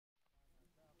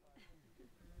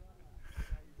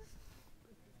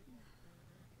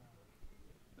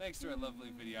Thanks to our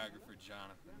lovely videographer,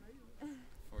 Jonathan,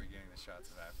 for getting the shots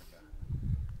of Africa.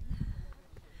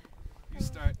 You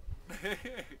start.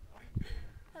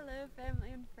 Hello, family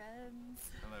and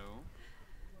friends. Hello.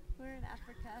 We're in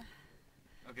Africa.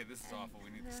 Okay, this is awful.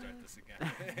 We need to start this again. I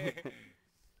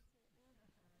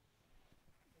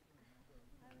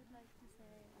would like to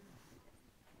say,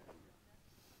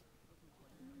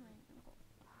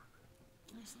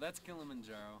 So that's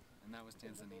Kilimanjaro, and that was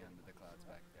Tanzania under the clouds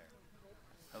back there.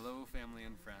 Hello, family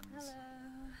and friends.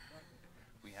 hello.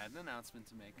 We had an announcement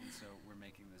to make, and so we're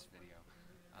making this video.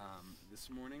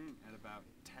 This morning at about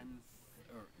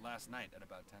last night at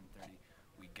about 10:30,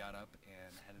 we got up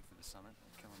and headed for the summit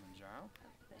of Kilimanjaro,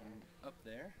 up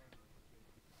there.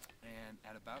 And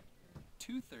at about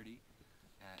 2:30,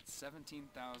 at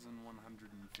 17,150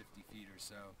 feet or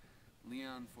so,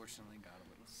 Leon fortunately got a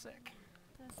little sick.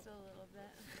 Just a little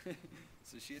bit.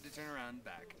 So she had to turn around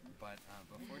back, but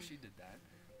before she did that,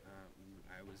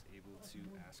 I was able to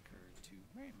ask her to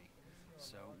marry me.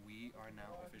 So we are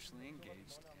now officially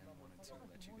engaged and wanted to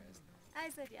let you guys know. I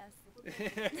said yes.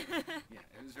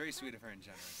 Yeah, it was very sweet of her and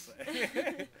generous.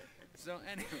 So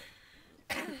anyway.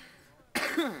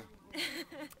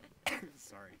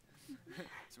 Sorry.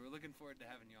 So we're looking forward to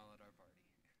having you all at our